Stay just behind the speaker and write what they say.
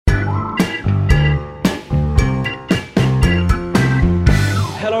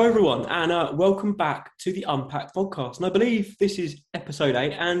everyone, and welcome back to the Unpacked podcast. And I believe this is episode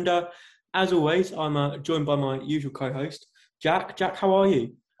 8. And as always, I'm joined by my usual co-host, Jack. Jack, how are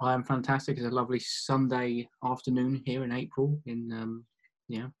you? I am fantastic. It's a lovely Sunday afternoon here in April in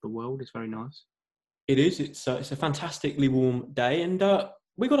the world. It's very nice. It is. It's a fantastically warm day, and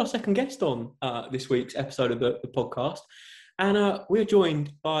we got our second guest on this week's episode of the podcast, and we're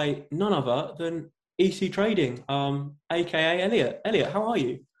joined by none other than EC Trading, aka Elliot. Elliot, how are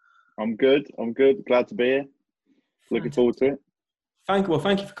you? I'm good. Glad to be here. Looking forward to it. Thank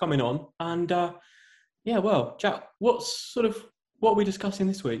you for coming on. And Jack, what are we discussing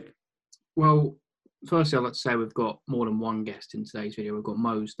this week? Well, firstly, I'd like to say we've got more than one guest in today's video. We've got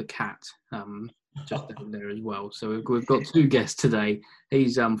Mose the cat just down there as well. So we've got two guests today.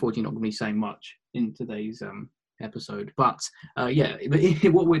 He's unfortunately not going to be saying much in today's episode, but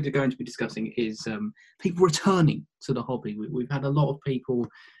what we're going to be discussing is people returning to the hobby. We've had a lot of people,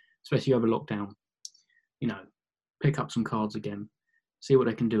 especially over lockdown, pick up some cards again, see what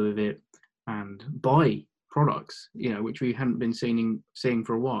they can do with it, and buy products, which we hadn't been seeing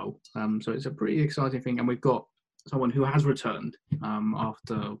for a while. So it's a pretty exciting thing, and we've got someone who has returned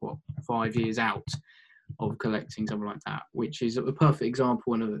after 5 years out of collecting, something like that, which is a perfect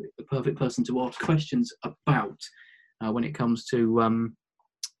example and a perfect person to ask questions about when it comes to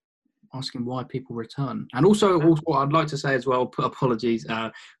asking why people return. And also what I'd like to say as well, apologies,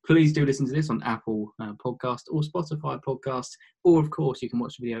 please do listen to this on Apple Podcast or Spotify Podcast, or of course you can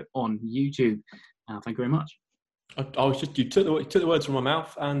watch the video on YouTube. Thank you very much. You took the words from my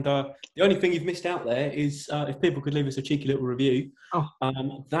mouth, and the only thing you've missed out there is if people could leave us a cheeky little review.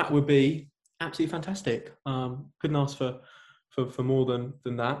 That would be absolutely fantastic. Couldn't ask for more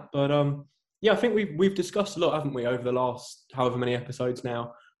than that. But I think we've discussed a lot, haven't we, over the last however many episodes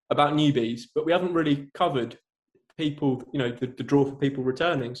now about newbies, but we haven't really covered people, the draw for people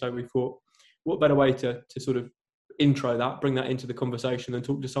returning. So we thought, what better way to sort of intro that, bring that into the conversation, and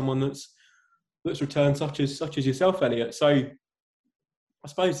talk to someone that's returned, such as yourself, Elliot. So I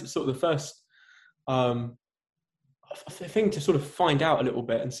suppose it's sort of the first thing to sort of find out a little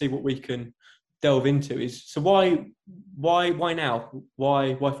bit and see what we can delve into is, so why now?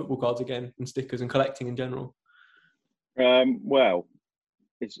 Why football cards again, and stickers and collecting in general? Well,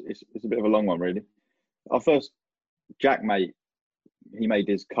 it's a bit of a long one, really. Our first Jack mate, he made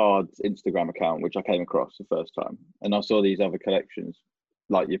his cards Instagram account, which I came across the first time, and I saw these other collections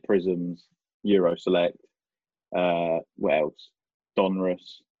like your Prisms, Euro Select, what else?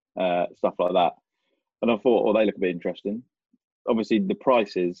 Donruss, stuff like that. And I thought, they look a bit interesting. Obviously, the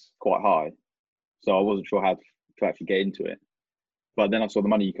price is quite high, so I wasn't sure how to actually get into it. But then I saw the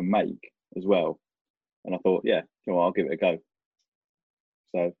money you can make as well, and I thought, I'll give it a go.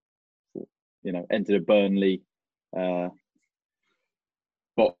 So, entered a Burnley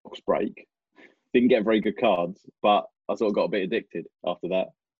box break. Didn't get very good cards, but I sort of got a bit addicted after that.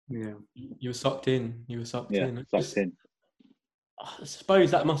 Yeah, you were sucked in. Sucked in. I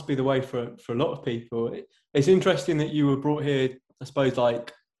suppose that must be the way for a lot of people. It's interesting that you were brought here, I suppose,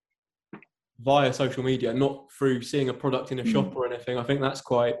 like via social media, not through seeing a product in a shop or anything. I think that's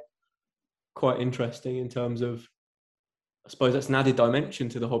quite interesting in terms of, I suppose that's an added dimension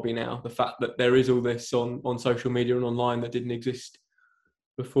to the hobby now. The fact that there is all this on social media and online that didn't exist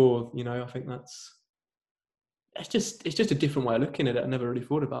before. I think it's just a different way of looking at it. I never really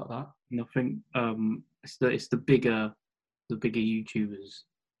thought about that. And I think it's the bigger YouTubers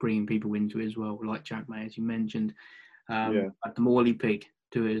bringing people into it as well, like Jack May, as you mentioned. Like the Morley Pig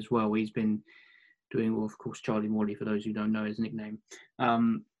do it as well. He's been doing, of course, Charlie Morley, for those who don't know his nickname.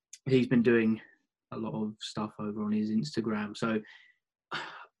 He's been doing a lot of stuff over on his Instagram. So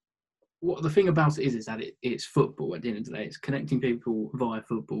what the thing about it is that it's football at the end of the day. It's connecting people via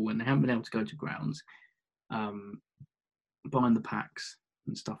football when they haven't been able to go to grounds, buying the packs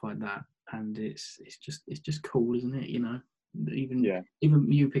and stuff like that. And it's just cool, isn't it? Even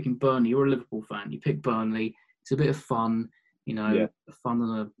you picking Burnley, you're a Liverpool fan, you pick Burnley, it's a bit of fun, fun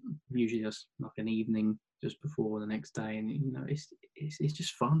on usually just like an evening just before the next day, and it's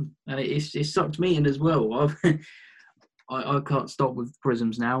just fun, and it sucked me in as well. I can't stop with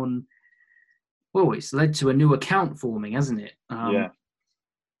Prisms now, and it's led to a new account forming, hasn't it? I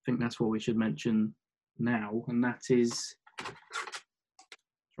think that's what we should mention now, and that is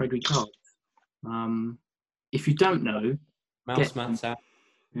Frederick Cards. If you don't know, Mousemat's out.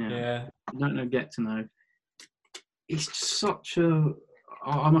 Yeah. If you don't know, get to know. It's just such a.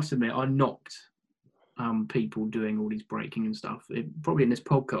 I must admit, I knocked people doing all these breaking and stuff. Probably in this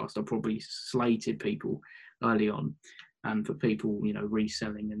podcast, I probably slated people early on, and for people,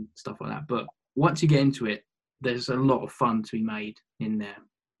 reselling and stuff like that. But once you get into it, there's a lot of fun to be made in there.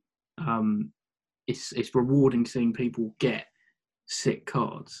 it's rewarding seeing people get sick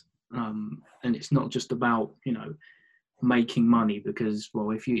cards, and it's not just about making money, because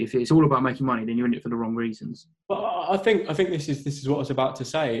if it's all about making money, then you're in it for the wrong reasons. Well, I think this is what I was about to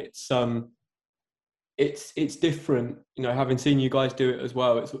say. It's different, having seen you guys do it as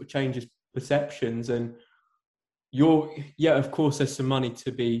well. It sort of changes perceptions, and of course there's some money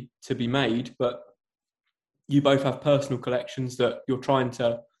to be made, but you both have personal collections that you're trying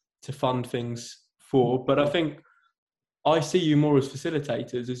to fund things for. But I think I see you more as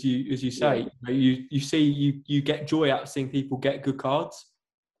facilitators, as you say. You get joy out of seeing people get good cards.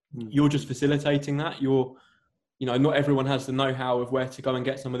 You're just facilitating that. Not everyone has the know-how of where to go and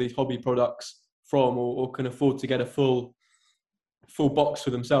get some of these hobby products from, or can afford to get a full box for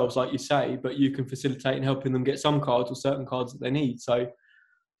themselves, like you say. But you can facilitate in helping them get some cards or certain cards that they need. So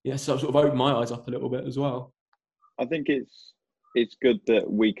so I've sort of opened my eyes up a little bit as well. I think it's good that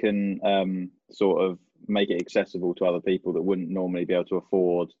we can sort of make it accessible to other people that wouldn't normally be able to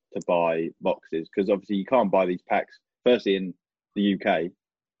afford to buy boxes, because obviously you can't buy these packs, firstly in the UK,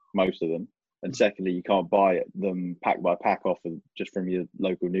 most of them, and secondly you can't buy them pack by pack off of just from your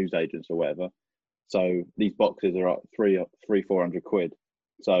local news agents or whatever. So these boxes are at 400 quid.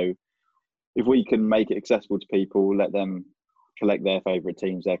 So if we can make it accessible to people, let them collect their favourite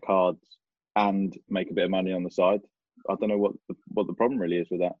teams, their cards, and make a bit of money on the side, I don't know what the problem really is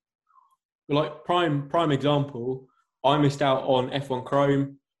with that. Like prime example, I missed out on F1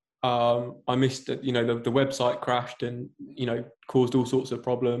 Chrome. I missed the website crashed and caused all sorts of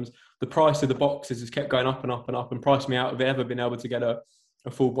problems. The price of the boxes has kept going up and up and up, and priced me out of ever being able to get a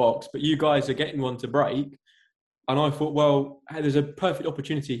full box. But you guys are getting one to break, and I thought, well, hey, there's a perfect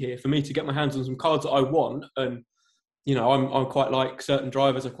opportunity here for me to get my hands on some cards that I want. And I'm quite like certain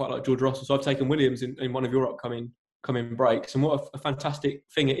drivers. I quite like George Russell, so I've taken Williams in one of your upcoming breaks. And what a fantastic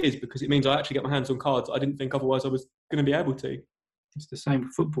thing it is, because it means I actually get my hands on cards I didn't think otherwise I was going to be able to. It's the same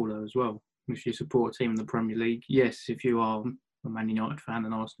for football though as well. If you support a team in the Premier League, yes, if you are a Man United fan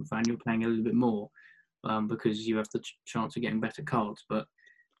and Arsenal fan, you're paying a little bit more because you have the chance of getting better cards. But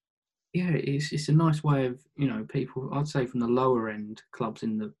it's a nice way of people, I'd say, from the lower end clubs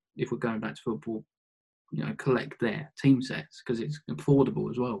if we're going back to football, collect their team sets because it's affordable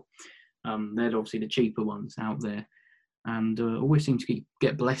as well. They're obviously the cheaper ones out there, and always seem to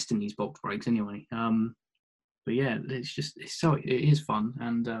get blessed in these box breaks anyway. But it is fun,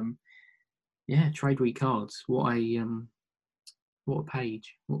 and Trade Week cards. What a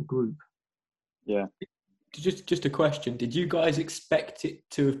page, what a group. Yeah. Just a question: did you guys expect it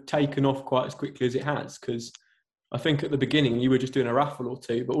to have taken off quite as quickly as it has? Because I think at the beginning you were just doing a raffle or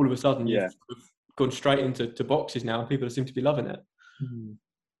two, but all of a sudden you've gone straight into boxes now, and people seem to be loving it. Mm.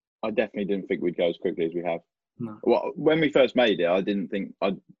 I definitely didn't think we'd go as quickly as we have. No. Well, when we first made it, I genuinely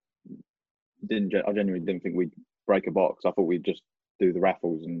didn't think we'd break a box. I thought we'd just do the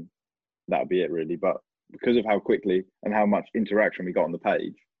raffles and that'd be it really. But because of how quickly and how much interaction we got on the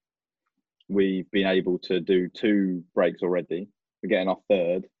page, we've been able to do 2 breaks already. We're getting our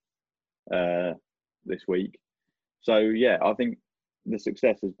 3rd this week. So I think the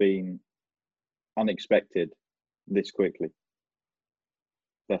success has been unexpected this quickly.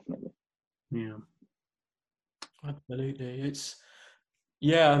 Definitely. Yeah. Absolutely.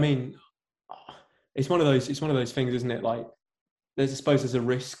 I mean, it's one of those things, isn't it? Like, I suppose there's a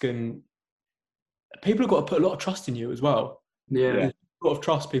risk, and people have got to put a lot of trust in you as well. Yeah. There's a lot of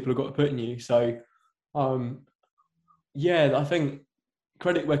trust people have got to put in you. So, I think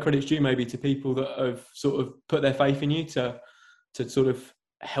credit where credit's due, maybe, to people that have sort of put their faith in you to sort of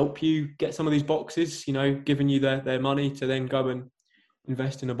help you get some of these boxes, giving you their money to then go and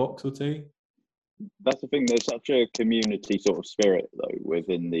invest in a box or 2. That's the thing. There's such a community sort of spirit though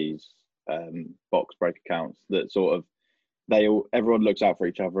within these box break accounts that sort of everyone looks out for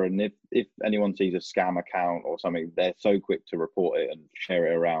each other, and if anyone sees a scam account or something, they're so quick to report it and share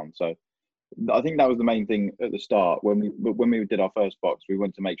it around. So I think that was the main thing at the start when we did our first box. We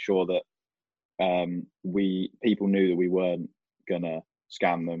wanted to make sure that people knew that we weren't gonna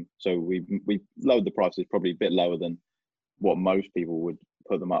scam them. So we lowered the prices probably a bit lower than what most people would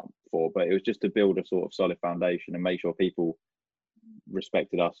put them up for, but it was just to build a sort of solid foundation and make sure people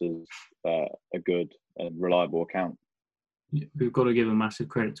respected us as a good and reliable account. We've got to give a massive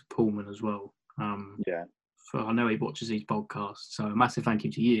credit to Pullman as well. I know he watches these podcasts, so a massive thank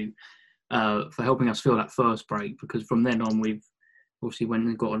you to you for helping us fill that first break, because from then on we've obviously went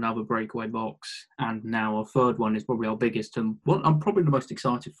and got another breakaway box, and now our 3rd one is probably our biggest and what I'm probably the most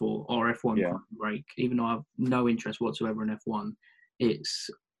excited for, our F1 break. Even though I have no interest whatsoever in F1,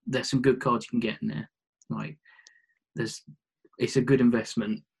 there's some good cards you can get in there. Like it's a good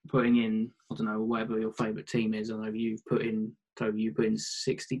investment, putting in, I don't know, whatever your favourite team is. I know you've put in, Toby, you put in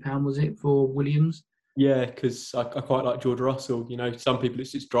 £60, was it, for Williams? Yeah, because I quite like George Russell. You know, some people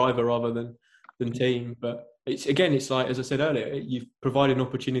it's driver rather than team, but it's like, as I said earlier, you've provided an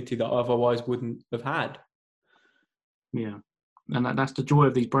opportunity that I otherwise wouldn't have had. Yeah, and that's the joy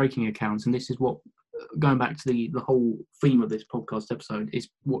of these breaking accounts. And this is what, going back to the whole theme of this podcast episode, is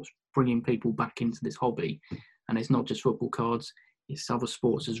what's bringing people back into this hobby. And it's not just football cards, it's other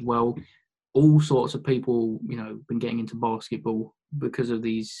sports as well. All sorts of people, you know, been getting into basketball because of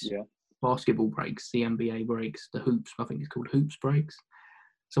these basketball breaks, the NBA breaks, the hoops, I think it's called hoops breaks,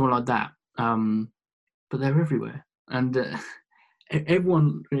 something like that. But they're everywhere. And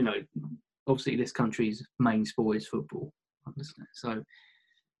everyone, you know, obviously this country's main sport is football. So,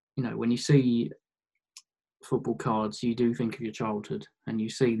 you know, when you see football cards, you do think of your childhood, and you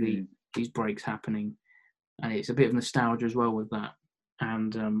see these breaks happening, and it's a bit of nostalgia as well with that.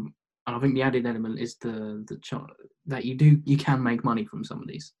 And I think the added element is that you can make money from some of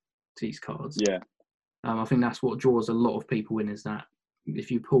these cards. Yeah. I think that's what draws a lot of people in, is that if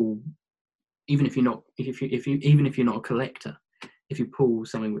you pull, even if you're not a collector, if you pull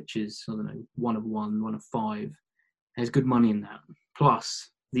something which is, I don't know, 1 of 1, 1 of 5, there's good money in that.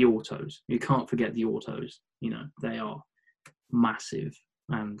 Plus the autos, you can't forget the autos. You know, they are massive,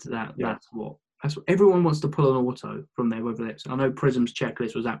 and that's what everyone wants to pull an auto from there. Whether it's, I know Prism's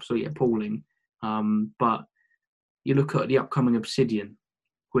checklist was absolutely appalling, but you look at the upcoming Obsidian,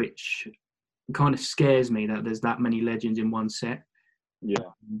 which kind of scares me that there's that many legends in one set. Yeah.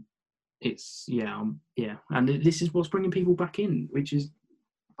 And this is what's bringing people back in, which is,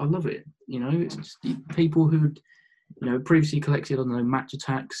 I love it. You know, it's just people who'd, you know, previously collected, I don't know, match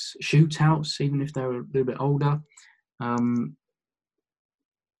attacks, shootouts, even if they're a little bit older, and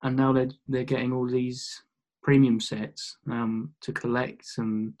now they're getting all these premium sets to collect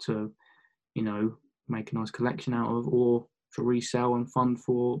and to, you know, make a nice collection out of, or to resell and fund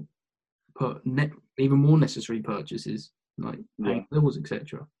for even more necessary purchases like bills,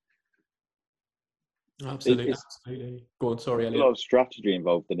 etc. Absolutely. Go on, sorry, Elliot. A lot of strategy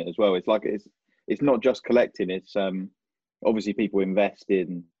involved in it as well. It's like it's not just collecting. It's obviously people invest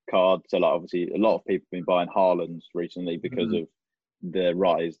in cards. So like obviously a lot of people have been buying Haalands recently because of the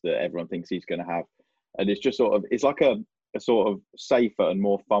rise that everyone thinks he's going to have, and it's just it's like a sort of safer and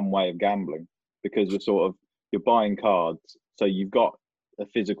more fun way of gambling, because you're buying cards, so you've got a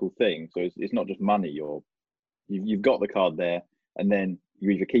physical thing. So it's not just money. You've got the card there, and then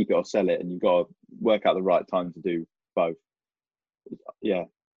you either keep it or sell it, and you've got to work out the right time to do both. Yeah,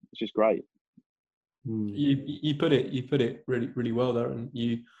 it's just great. You put it really, really well there, and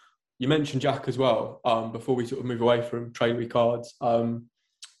you mentioned, Jack, as well, before we sort of move away from Tradery cards,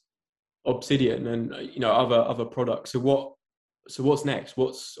 Obsidian and, you know, other products. So what's next?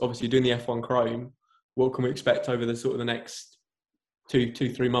 What's obviously doing the F1 Chrome? What can we expect over the sort of the next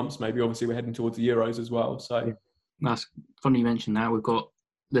 2-3 months? Maybe. Obviously we're heading towards the Euros as well. So that's funny you mentioned that.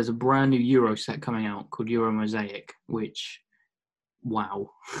 There's a brand new Euro set coming out called Euro Mosaic, which,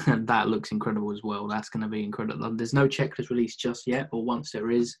 wow, that looks incredible as well. That's going to be incredible. There's no checklist release just yet, but once there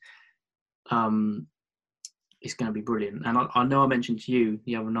is, it's going to be brilliant. And I know I mentioned to you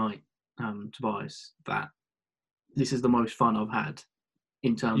the other night, Tobias, that this is the most fun I've had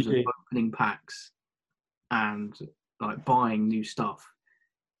in terms of opening packs and like buying new stuff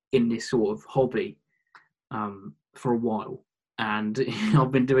in this sort of hobby for a while. And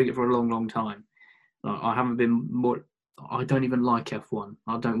I've been doing it for a long, long time. I haven't been more. I don't even like F1.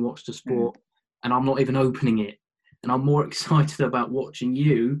 I don't watch the sport, and I'm not even opening it. And I'm more excited about watching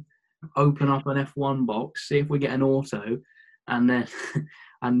you open up an F1 box, see if we get an auto, and then,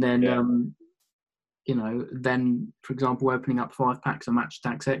 you know, then, for example, opening up 5 packs of Match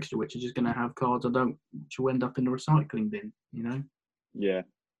Attacks Extra, which are just going to have cards which will end up in the recycling bin. You know. Yeah.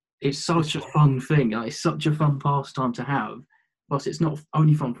 It's such a fun thing. It's such a fun pastime to have. Plus, it's not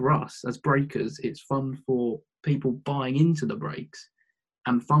only fun for us as breakers, it's fun for people buying into the breaks,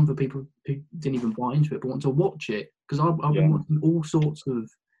 and fun for people who didn't even buy into it but want to watch it. Because I've been watching all sorts of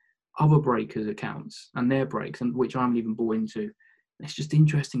other breakers' accounts and their breaks, and which I haven't even bought into. It's just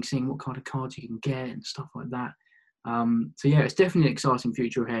interesting seeing what kind of cards you can get and stuff like that. So yeah, it's definitely an exciting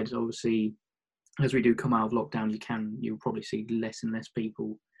future ahead. Obviously, as we do come out of lockdown, you'll probably see less and less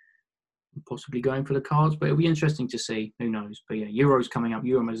people possibly going for the cards, but it'll be interesting to see. Who knows? But yeah, Euro's coming up,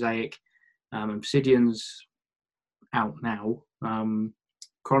 Euro Mosaic, Obsidian's out now.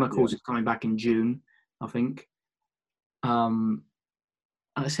 Chronicles is coming back in June, I think. And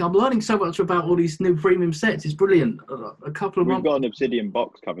I see I'm learning so much about all these new premium sets. It's brilliant. A couple of months. We've got an Obsidian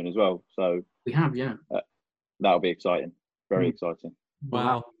box coming as well, so we have, yeah. That'll be exciting. Very exciting.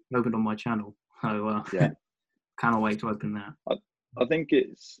 Wow. Opened on my channel. So Yeah. cannot wait to open that. I think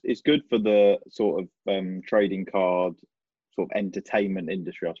it's good for the sort of trading card sort of entertainment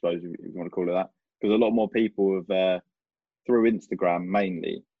industry, I suppose, if you want to call it that, because a lot more people have through Instagram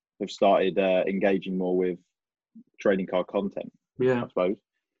mainly have started engaging more with trading card content. Yeah, I suppose.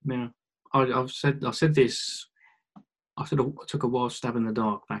 yeah. I said this. I sort of took a wild stab in the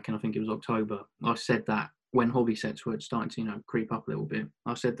dark back in, I think it was October. I said that when hobby sets were starting to, creep up a little bit,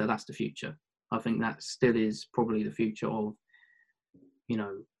 I said that that's the future. I think that still is probably the future of,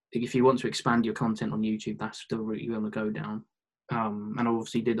 if you want to expand your content on YouTube, that's the route you want to go down. And I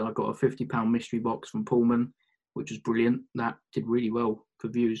obviously I got a £50 mystery box from Pullman, which was brilliant. That did really well for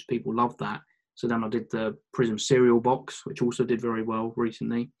views. People loved that. So then I did the Prism cereal box, which also did very well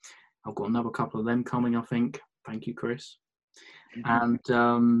recently. I've got another couple of them coming, I think. Thank you, Chris. And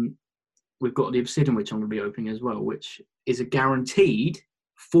we've got the Obsidian, which I'm going to be opening as well, which is a guaranteed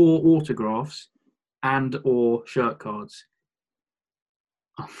 4 autographs and or shirt cards.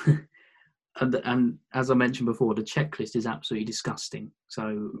 and as I mentioned before, the checklist is absolutely disgusting.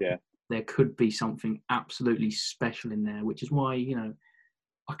 So there could be something absolutely special in there, which is why,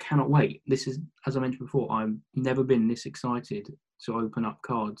 I cannot wait. This is, as I mentioned before, I've never been this excited to open up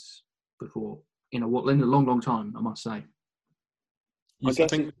cards before in a long, long time, I must say. I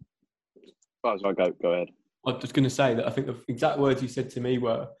think. Oh, sorry, go ahead. I was just going to say that I think the exact words you said to me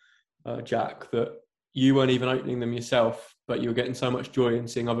were, Jack, that you weren't even opening them yourself, but you were getting so much joy in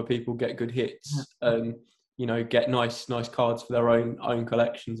seeing other people get good hits and get nice cards for their own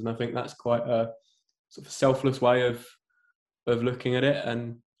collections. And I think that's quite a sort of selfless way of looking at it,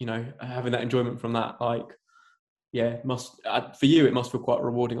 and having that enjoyment from that. Like, yeah, for you it must feel quite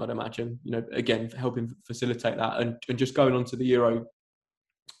rewarding, I'd imagine. Again, helping facilitate that and just going on to the Euro.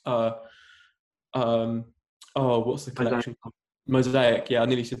 What's the collection? Mosaic. Yeah, I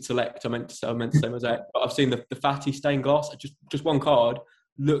nearly said Select. I meant to say Mosaic. But I've seen the fatty stained glass. Just one card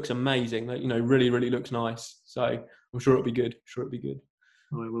looks amazing. Really, really looks nice. So I'm sure it'll be good.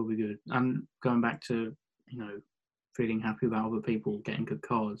 Oh, it will be good. And going back to feeling happy about other people getting good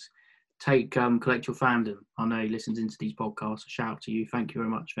cards. Take Collect Your Fandom. I know he listens into these podcasts. A shout out to you. Thank you very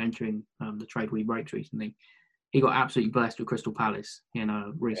much for entering the Trade We Breaks recently. He got absolutely blessed with Crystal Palace in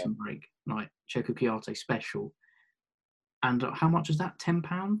a recent break, like Checo Chiarte special. And how much is that? £10?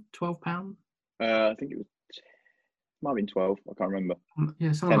 £12? I think it might have been 12. I can't remember.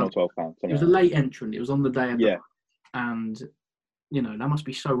 Yeah, 10 or 12 pounds. It was a late entrant. It was on the day of the break. And that must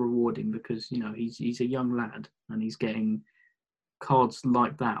be so rewarding because he's a young lad and he's getting cards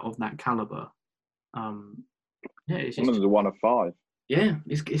like that of that caliber. It's one of the 1 of 5. Yeah,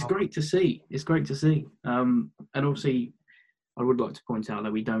 it's great to see. It's great to see. And obviously, I would like to point out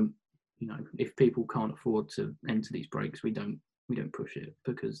that we don't, if people can't afford to enter these breaks, we don't push it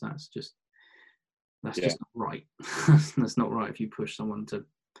because that's just not right. That's not right if you push someone to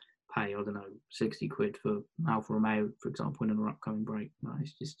pay, I don't know, 60 quid for Alfa Romeo, for example, in an upcoming break. No,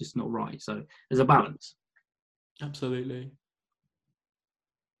 it's just not right. So there's a balance. Absolutely.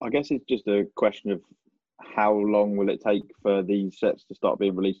 I guess it's just a question of how long will it take for these sets to start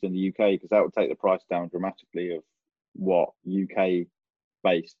being released in the UK, because that would take the price down dramatically of what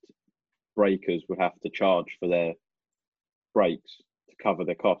UK-based breakers would have to charge for their breaks to cover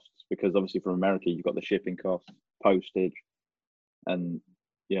their costs, because obviously from America you've got the shipping costs, postage, and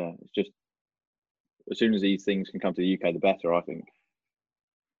it's just as soon as these things can come to the UK, the better, I think.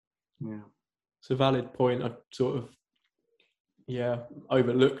 Yeah, it's a valid point. I sort of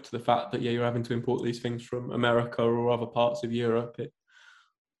overlooked the fact that you're having to import these things from America or other parts of Europe.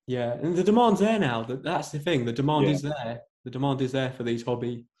 And the demand's there now. That's the thing. The demand is there. The demand is there for these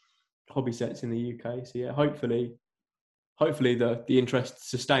hobby sets in the UK. So hopefully the interest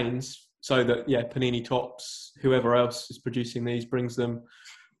sustains so that Panini Topps, whoever else is producing these, brings them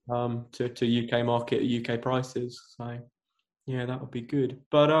to UK market at UK prices. So that would be good.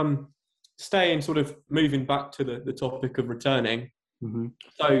 But staying sort of moving back to the topic of returning. Mm-hmm.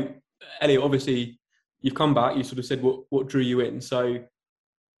 So Elliot, obviously you've come back. You sort of said what drew you in. So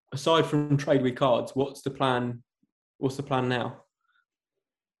aside from Trade Week cards, what's the plan? What's the plan now?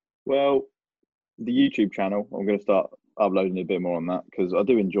 Well, the YouTube channel, I'm going to start uploading a bit more on that because I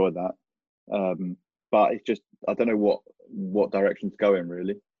do enjoy that. But it's just, I don't know what direction to go in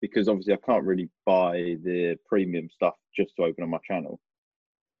really, because obviously I can't really buy the premium stuff just to open on my channel.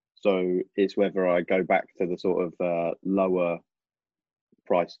 So it's whether I go back to the sort of lower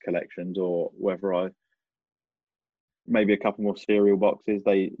price collections or whether I maybe a couple more cereal boxes.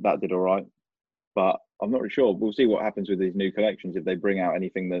 That did all right, but I'm not really sure. We'll see what happens with these new collections. If they bring out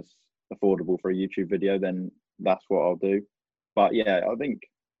anything that's affordable for a YouTube video, then that's what I'll do. But yeah, I think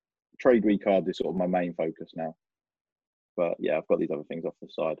trade cards is sort of my main focus now. But yeah, I've got these other things off the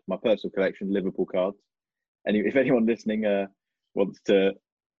side. My personal collection, Liverpool cards. And if anyone listening wants to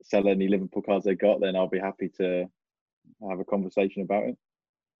sell any Liverpool cards they got, then I'll be happy to have a conversation about it.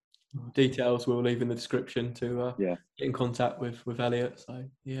 Details we'll leave in the description to get in contact with Elliot. So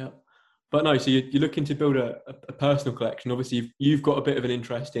yeah, but no, so you're looking to build a personal collection. Obviously, you've got a bit of an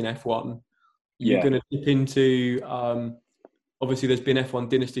interest in F1. You're going to dip into obviously there's been F1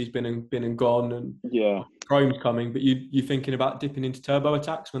 Dynasty's been and gone, and Chrome's coming. But you're thinking about dipping into Turbo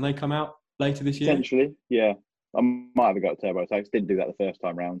Attacks when they come out later this year? Potentially, yeah. I might have got Turbo Attacks. Didn't do that the first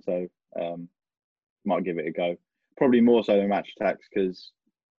time round, so might give it a go. Probably more so than Match Attacks because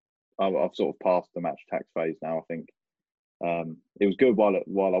I've sort of passed the Match Attacks phase now. I think it was good while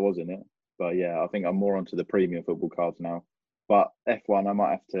I was in it, but yeah, I think I'm more onto the premium football cards now. But F1, I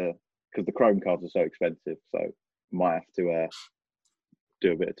might have to, because the Chrome cards are so expensive, so I might have to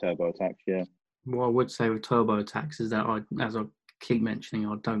do a bit of Turbo Attacks. Yeah. What I would say with Turbo Attacks is that as I keep mentioning,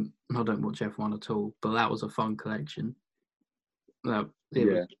 I don't watch F1 at all, but that was a fun collection. It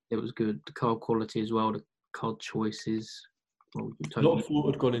was good. The card quality as well, the card choices. Well, a lot of thought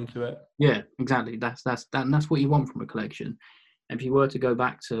had gone into it. Yeah, exactly. That's what you want from a collection. And if you were to go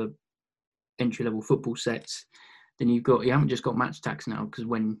back to entry level football sets, then you haven't just got Match Attacks now, because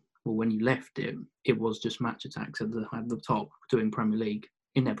when you left it was just Match Attacks at the top doing Premier League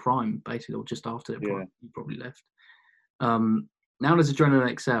in their prime, basically, or just after their prime. You probably left. Now there's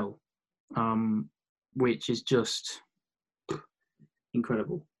Adrenaline XL, which is just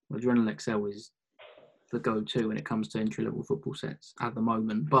incredible. Adrenaline XL is the go-to when it comes to entry-level football sets at the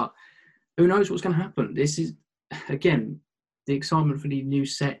moment. But who knows what's going to happen? This is, again, the excitement for the new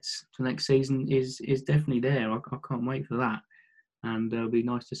sets for next season is definitely there. I can't wait for that. And it'll be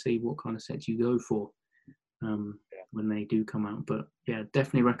nice to see what kind of sets you go for when they do come out. But yeah,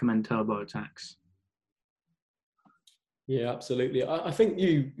 definitely recommend Turbo Attacks. Yeah, absolutely. I think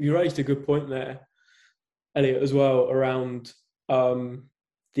you raised a good point there, Elliot, as well, around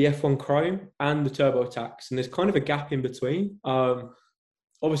the F1 Chrome and the Turbo Attacks, and there's kind of a gap in between.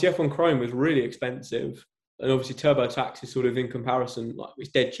 Obviously, F1 Chrome was really expensive, and obviously Turbo Attacks is sort of in comparison, like it's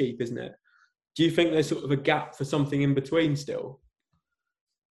dead cheap, isn't it? Do you think there's sort of a gap for something in between still?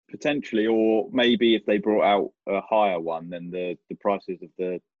 Potentially, or maybe if they brought out a higher one, then the prices of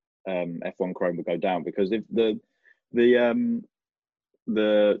the F1 Chrome would go down, because if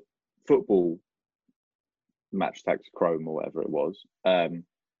the football Match Attacks Chrome or whatever it was,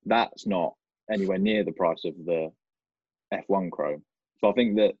 that's not anywhere near the price of the F1 Chrome. So I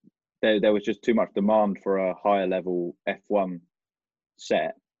think that there was just too much demand for a higher level F1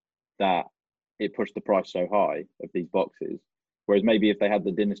 set that it pushed the price so high of these boxes. Whereas maybe if they had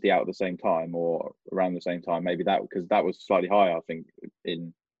the Dynasty out at the same time or around the same time, maybe because that was slightly higher, I think,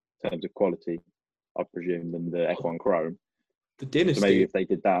 in terms of quality, I presume, than the F1 Chrome. The Dynasty. So maybe if they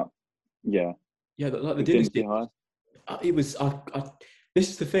did that, yeah. Yeah, like the Dynasty. It was. This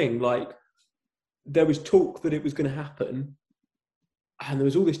is the thing. Like, there was talk that it was going to happen, and there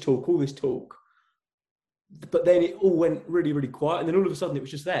was all this talk, but then it all went really, really quiet, and then all of a sudden it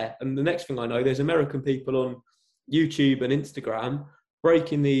was just there. And the next thing I know, there's American people on YouTube and Instagram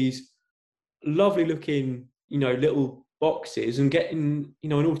breaking these lovely looking, little boxes and getting,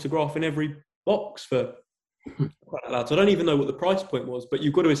 an autograph in every box for quite a lot. So I don't even know what the price point was, but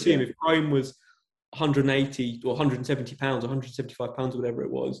you've got to assume if Chrome was 180 or 170 pounds, 175 pounds, or whatever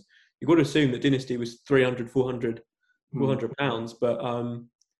it was, you've got to assume that Dynasty was 300, 400 pounds. But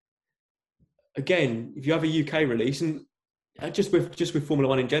again, if you have a UK release, and just with Formula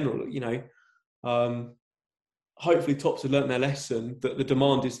One in general, hopefully Topps have learnt their lesson that the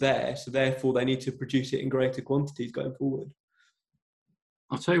demand is there, so therefore they need to produce it in greater quantities going forward.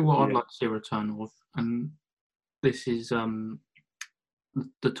 I'll tell you what I'd like to see a return of, and this is the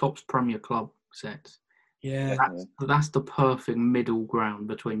Topps Premier Club sets. Yeah, that's the perfect middle ground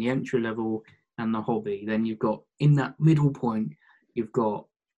between the entry level and the hobby. Then you've got, in that middle point, you've got,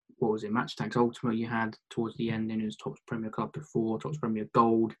 what was it, Match Attacks Ultimate you had towards the end, and it was Topps Premier Club before, Topps Premier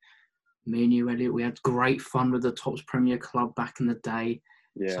Gold. Me and you, Elliot, we had great fun with the Topps Premier Club back in the day.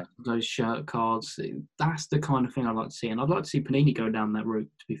 Yeah. Those shirt cards. That's the kind of thing I'd like to see. And I'd like to see Panini go down that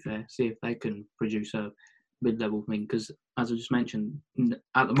route, to be fair. See if they can produce a mid-level thing. Because, as I just mentioned,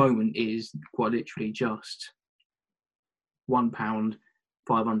 at the moment it is quite literally just £1,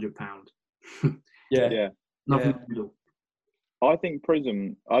 £500. Yeah. Nothing in the middle. I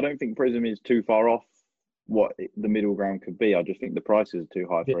don't think Prism is too far off what the middle ground could be. I just think the prices are too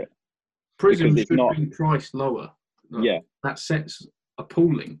high for it. Prism should be priced lower. Yeah. That set's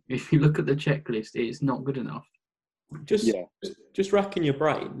appalling. If you look at the checklist, it's not good enough. Just racking your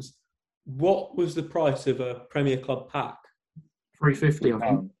brains. What was the price of a Premier Club pack? £3.50, I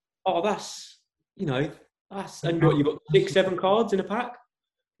think. Oh, that's and what, you got 6-7 cards in a pack?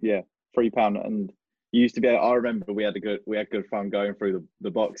 Yeah, £3, and you used to be. I remember we had good fun going through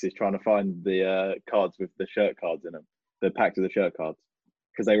the boxes trying to find the cards with the shirt cards in them, the packs of the shirt cards,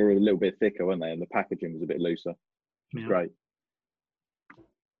 because they were a little bit thicker, weren't they? And the packaging was a bit looser. Yeah. Great,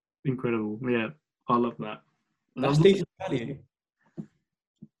 incredible. Yeah, I love that. That's decent value.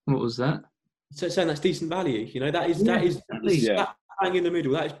 What was that? So saying that's decent value. You know, that is bang in the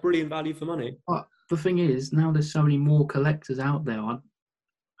middle. That is brilliant value for money. But the thing is, now there's so many more collectors out there,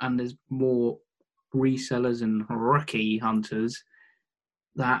 and there's more resellers and rookie hunters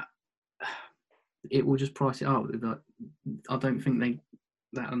that it will just price it up. I don't think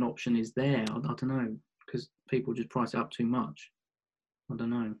that an option is there. I don't know, because people just price it up too much. I don't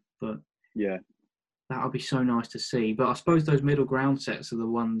know, but yeah, that would be so nice to see. But I suppose those middle ground sets are the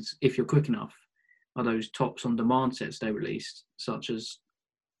ones, if you're quick enough, are those tops on demand sets they released, such as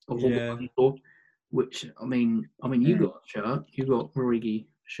which I mean, you got a shirt, you got Origi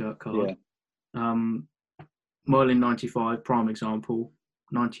shirt card. Yeah. Merlin 95, prime example,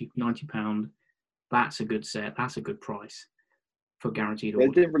 £90. That's a good set. That's a good price for guaranteed order.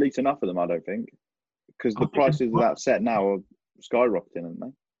 They didn't release enough of them, I don't think, because the prices of that set now are skyrocketing, aren't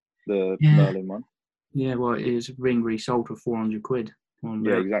they? The Merlin one. Yeah, well, it is being resold for £400.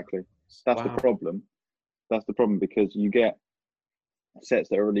 Yeah, exactly. That's the problem. That's the problem, because you get sets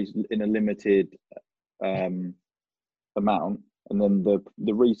that are released in a limited amount, and then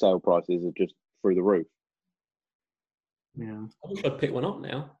the resale prices are just through the roof. Yeah, I wish I'd pick one up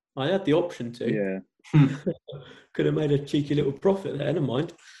now. I had the option to. Yeah. Could have made a cheeky little profit there. Never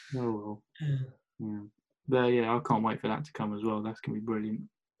mind. Oh well. Yeah. But yeah, I can't wait for that to come as well. That's gonna be brilliant.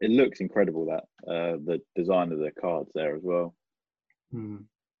 It looks incredible, that the design of the cards there as well. It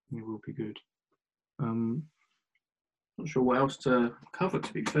will be good. Not sure what else to cover,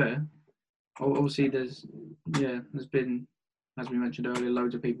 to be fair. Obviously, there's been, as we mentioned earlier,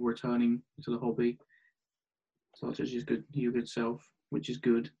 loads of people returning to the hobby, such as your good self, which is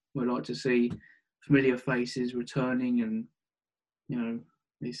good. We'd like to see familiar faces returning, and you know,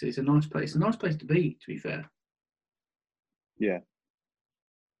 it's a nice place. It's a nice place to be be fair. Yeah.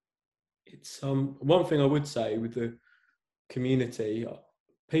 It's one thing I would say with the community,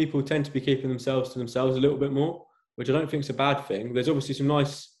 people tend to be keeping themselves to themselves a little bit more, which I don't think is a bad thing. There's obviously some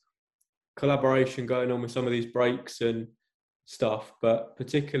nice collaboration going on with some of these breaks and stuff, but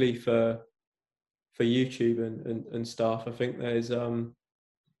particularly for YouTube and stuff, I think there's the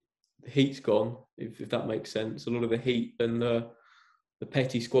heat's gone, if that makes sense. A lot of the heat and the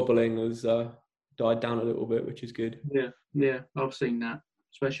petty squabbling has died down a little bit, which is good. Yeah, I've seen that,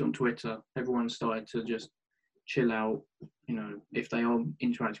 especially on Twitter. Everyone's started to just chill out. You know, if they are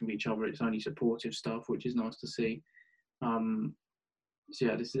interacting with each other, it's only supportive stuff, which is nice to see. So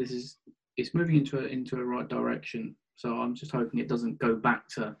yeah, this is, it's moving into a right direction. So I'm just hoping it doesn't go back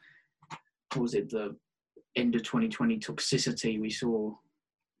to, what was it, the end of 2020 toxicity we saw.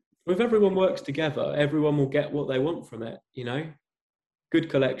 If everyone works together, everyone will get what they want from it, you know? Good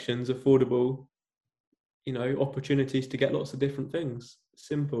collections, affordable, you know, opportunities to get lots of different things.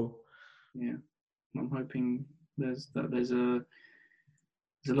 Simple. Yeah, I'm hoping there's a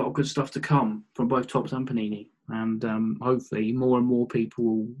lot of good stuff to come from both Topps and Panini, and hopefully more and more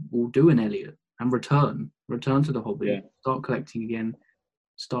people will do an Elliot and return to the hobby, start collecting again,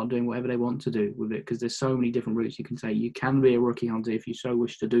 start doing whatever they want to do with it, because there's so many different routes you can take. You can be a rookie hunter if you so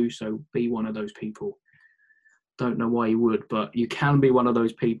wish to do so. Be one of those people. Don't know why you would, but you can be one of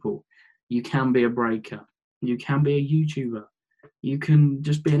those people. You can be a breaker. You can be a YouTuber. You can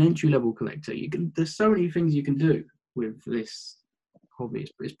just be an entry-level collector. There's so many things you can do with this hobby.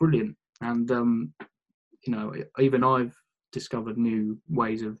 It's brilliant. And, you know, even I've discovered new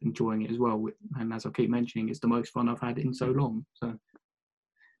ways of enjoying it as well. And as I keep mentioning, it's the most fun I've had in so long. So,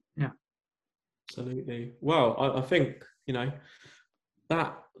 yeah. Absolutely. Well, I think, you know,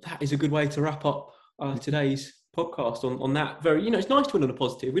 that is a good way to wrap up today's podcast on that very, you know, it's nice to end on a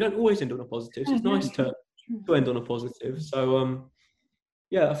positive. We don't always end on a positive, so it's nice to end on a positive. So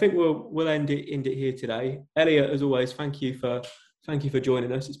yeah, I think we'll end it here today. Elliot, as always, thank you for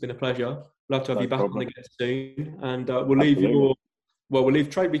joining us. It's been a pleasure. We'll have to have you back on again soon, and we'll leave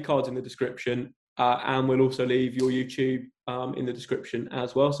Trade cards in the description, and we'll also leave your YouTube in the description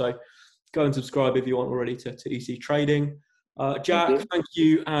as well. So go and subscribe if you aren't already to EC Trading. Jack, thank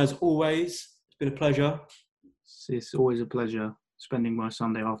you as always. It's been a pleasure. It's always a pleasure spending my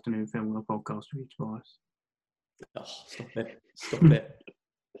Sunday afternoon filming a podcast with each of us. Oh, stop it.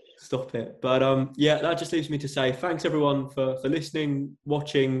 Stop it. But yeah, that just leaves me to say thanks everyone for listening,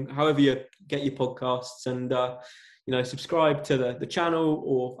 watching, however you get your podcasts, and subscribe to the channel,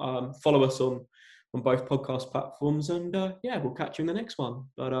 or follow us on both podcast platforms, and yeah, we'll catch you in the next one.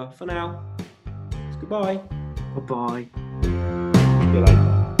 But for now, goodbye. Bye-bye.